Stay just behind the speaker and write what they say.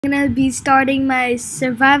Gonna be starting my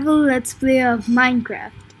survival let's play of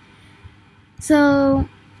Minecraft. So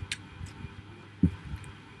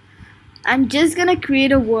I'm just gonna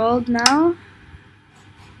create a world now.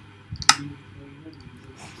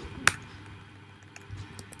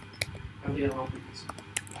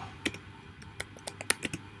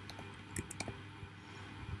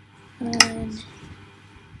 And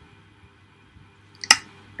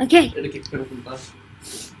okay.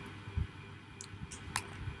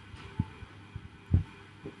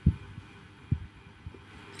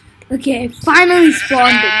 Okay, I finally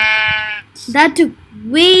spawned it. That took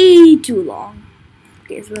way too long.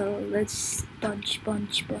 Okay, so let's bunch.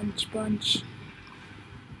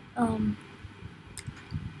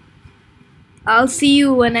 I'll see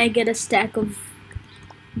you when I get a stack of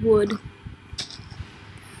wood.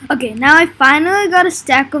 Okay, now I finally got a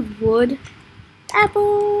stack of wood.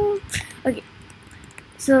 Apple. Okay,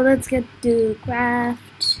 so let's get to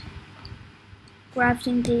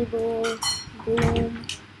crafting table. Boom.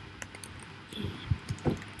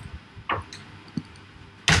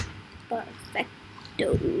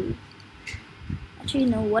 Perfecto. Actually,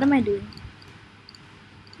 no, what am I doing?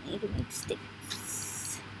 I need to make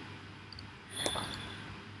sticks.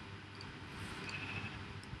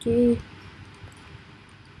 Okay.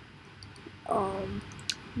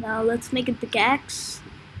 Now let's make a pickaxe.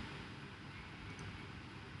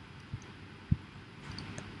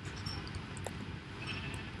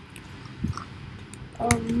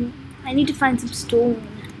 I need to find some stone.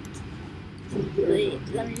 Wait,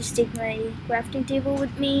 let me just take my crafting table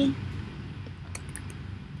with me.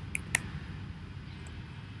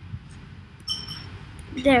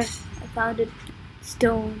 There, I found it.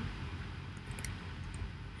 Stone.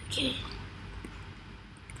 Okay.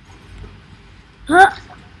 Huh?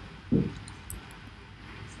 Okay,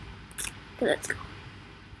 let's go.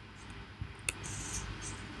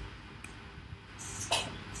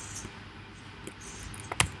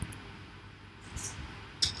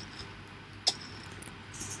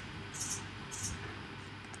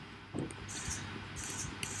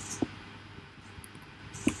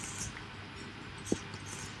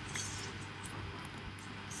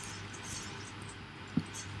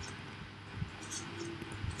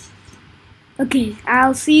 Okay,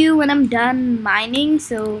 I'll see you when I'm done mining,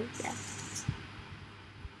 so yeah.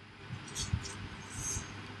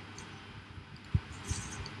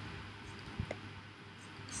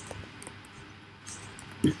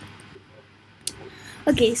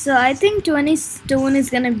 Okay, so I think 20 stone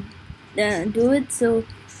is gonna do it, so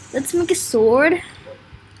let's make a sword.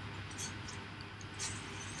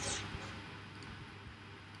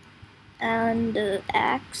 And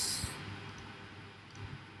axe.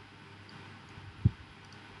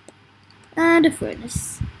 And a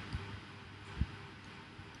furnace.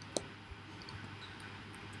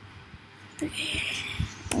 Okay.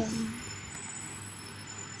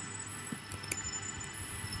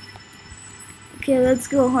 Okay, let's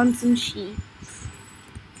go hunt some sheep.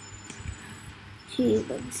 Okay,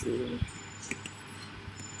 let's see.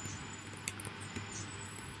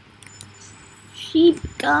 Sheep,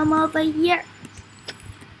 come over here.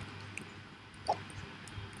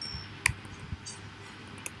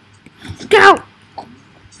 Go!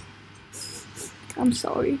 I'm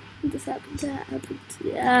sorry. This happened to happen to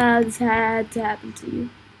you. Yeah, this had to happen to you.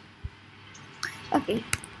 Okay.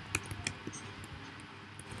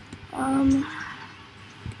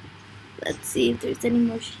 Let's see if there's any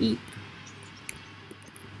more sheep.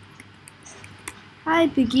 Hi,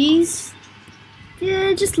 piggies.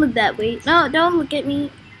 Yeah, just look that way. No, don't look at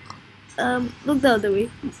me. Look the other way.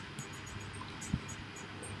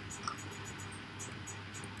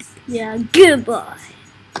 Yeah, goodbye.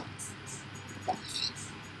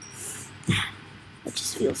 That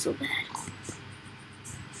just feels so bad.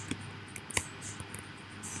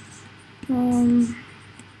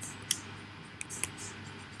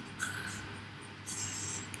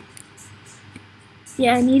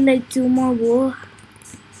 Yeah, I need like 2 more wool.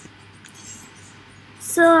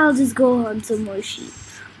 So I'll just go hunt some more sheep.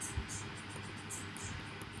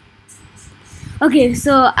 Okay,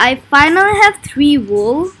 so I finally have 3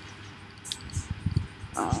 wool.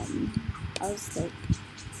 I'll just like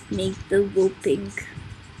make the wool pink.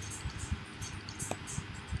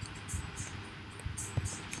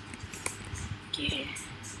 Okay.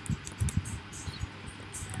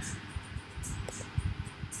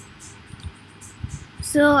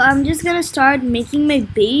 So I'm just gonna start making my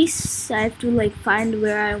base. I have to like find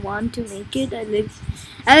where I want to make it. I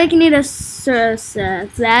need a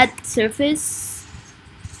flat surface.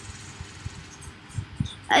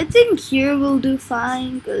 I think here will do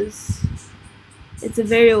fine because it's a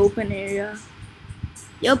very open area.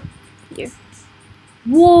 Yup, here.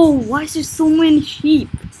 Whoa, why is there so many sheep?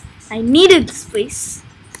 I needed this place.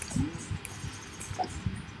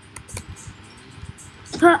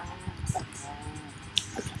 Huh.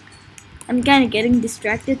 I'm kind of getting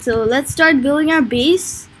distracted, so let's start building our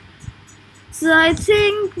base. So I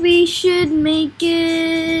think we should make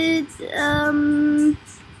it,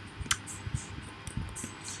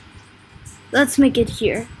 let's make it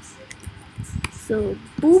here. So,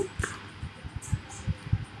 boop.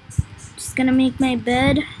 Just gonna make my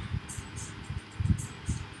bed.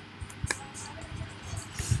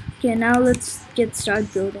 Okay, now let's get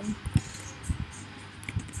started building.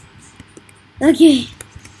 Okay.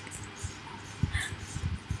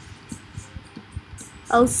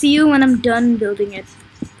 I'll see you when I'm done building it.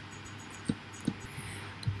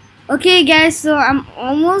 Okay guys, so I'm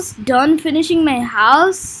almost done finishing my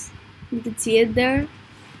house. You can see it there.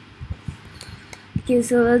 Okay,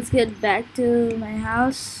 so let's get back to my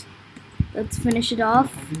house. Let's finish it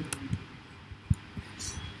off.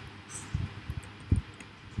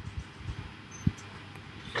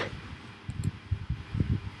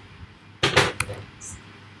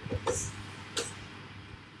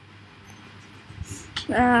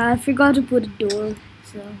 I forgot to put a door,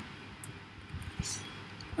 so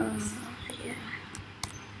yeah.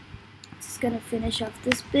 Just gonna finish off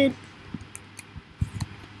this bit.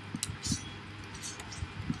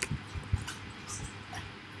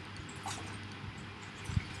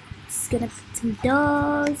 Just gonna put some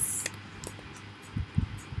doors.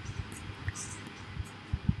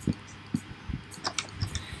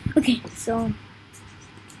 Okay, so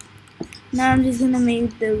now I'm just gonna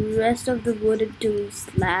make the rest of the wood into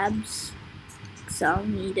slabs, because I'll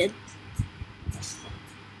need it.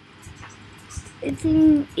 I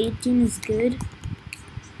think 18 is good,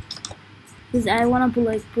 because I wanna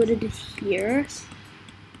put it here.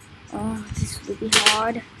 Oh, this will be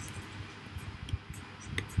hard.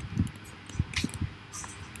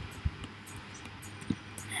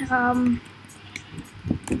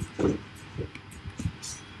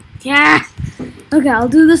 Yeah. Okay, I'll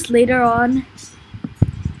do this later on.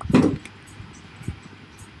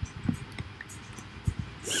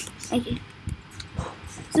 Okay.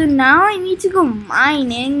 So now I need to go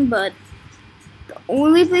mining, but the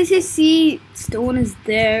only place I see stone is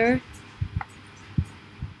there.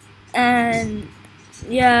 And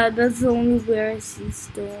yeah, that's the only where I see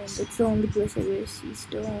stone. That's the only place I ever see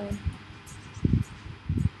stone.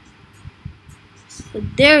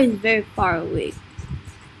 But there is very far away.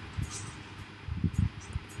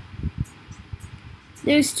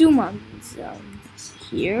 There's two mountains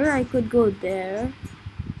here. I could go there.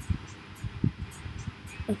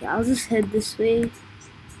 Okay, I'll just head this way.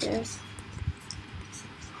 There.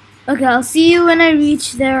 Okay, I'll see you when I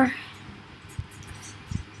reach there.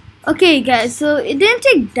 Okay guys, so it didn't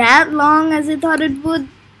take that long as I thought it would.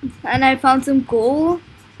 And I found some coal.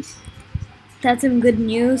 That's some good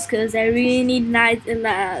news, because I really need lights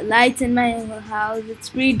in my house. It's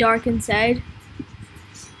pretty dark inside.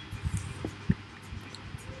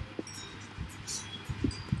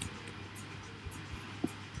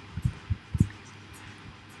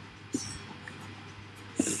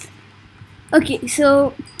 Okay,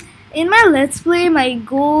 so in my Let's Play, my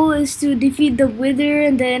goal is to defeat the Wither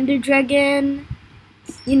and the Ender Dragon.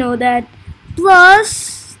 You know that.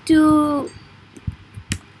 Plus, to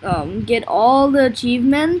get all the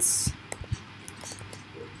achievements.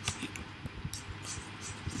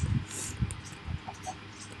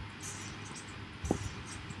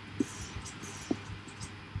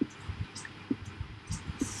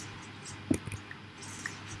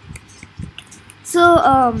 So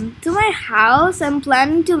to my house, I'm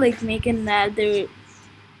planning to make another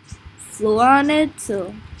floor on it.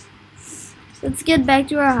 So let's get back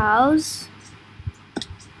to our house.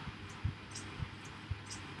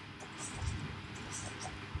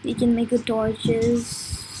 We can make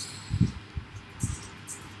torches.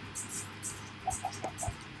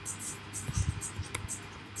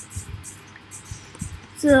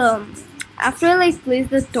 So after I place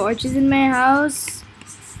the torches in my house,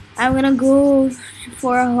 I'm gonna go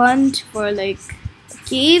for a hunt for a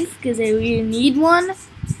cave, because I really need one.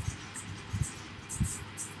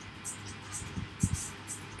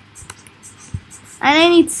 And I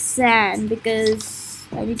need sand, because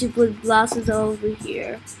I need to put glasses over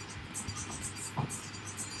here.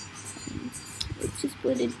 Let's just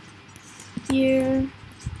put it here,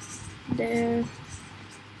 there,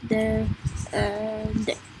 there, and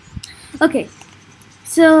there. Okay,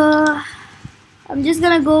 so I'm just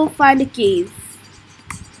gonna go find a cave.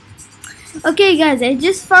 Okay guys, I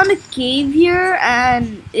just found a cave here,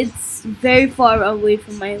 and it's very far away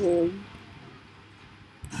from my home.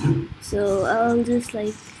 So I'll just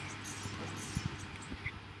like,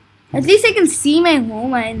 at least I can see my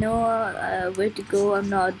home. I know where to go. I'm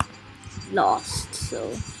not lost.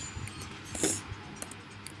 So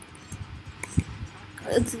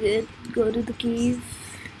that's good. Go to the cave.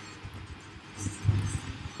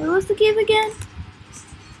 Where was the cave again?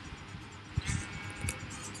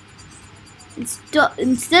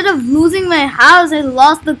 Instead of losing my house, I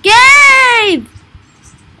lost the cave!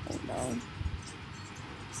 Oh no.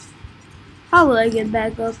 How will I get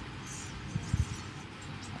back up?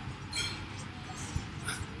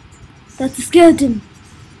 That's a skeleton.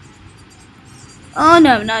 Oh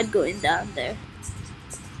no, I'm not going down there.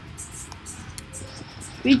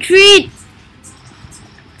 Retreat!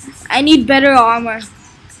 I need better armor.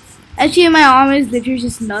 Actually, my armor is literally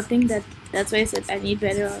just nothing. That's why I said I need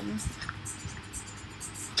better armor.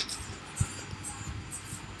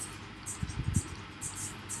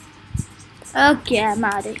 Okay, I'm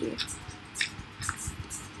out of here.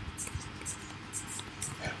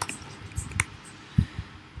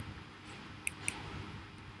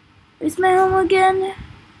 Where's my home again?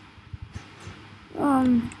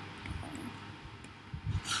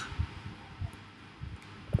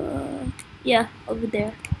 Yeah, over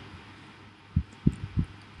there.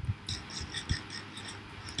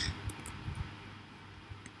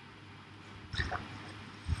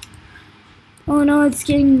 Oh no, it's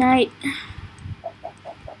getting night.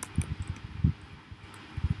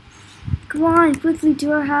 Come on, quickly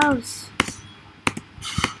to our house.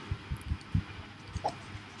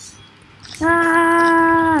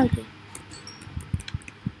 Ah, okay.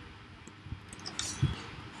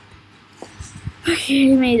 Okay,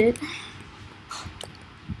 we made it.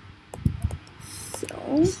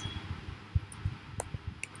 So,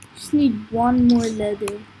 just need one more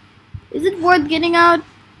leather. Is it worth getting out?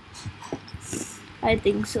 I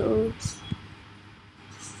think so.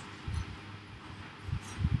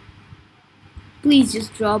 Please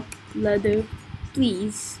just drop leather.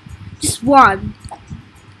 Please. Just one.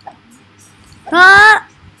 Ah!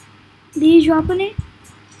 Did he drop any?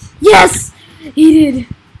 Yes! He did.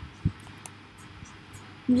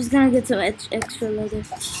 I'm just gonna get some extra leather.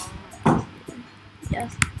 Yeah.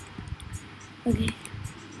 Okay.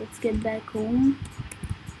 Let's get back home.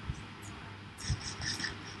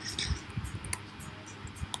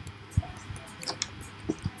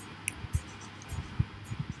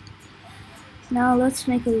 Now let's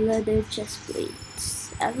make a leather chest plate.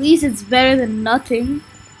 At least it's better than nothing.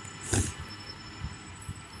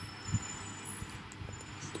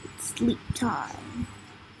 It's sleep time.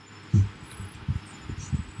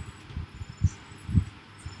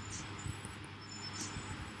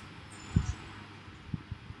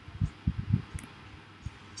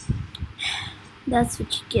 That's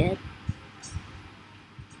what you get.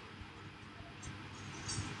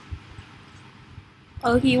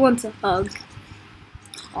 Oh, he wants a hug.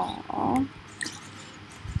 Aww.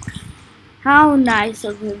 How nice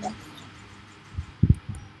of him.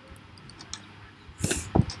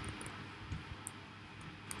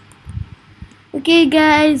 Okay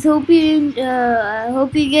guys, hope you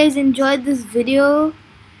guys enjoyed this video.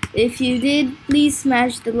 If you did, please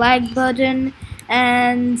smash the like button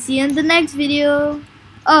and see you in the next video.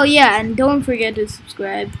 Oh yeah, and don't forget to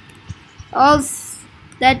subscribe. Also,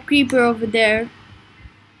 that creeper over there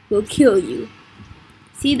will kill you.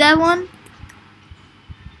 See that one?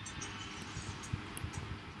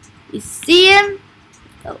 You see him?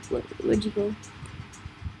 Oh, where'd you go?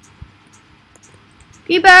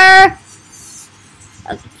 Creeper!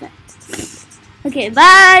 Okay, fine. Okay,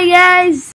 bye guys!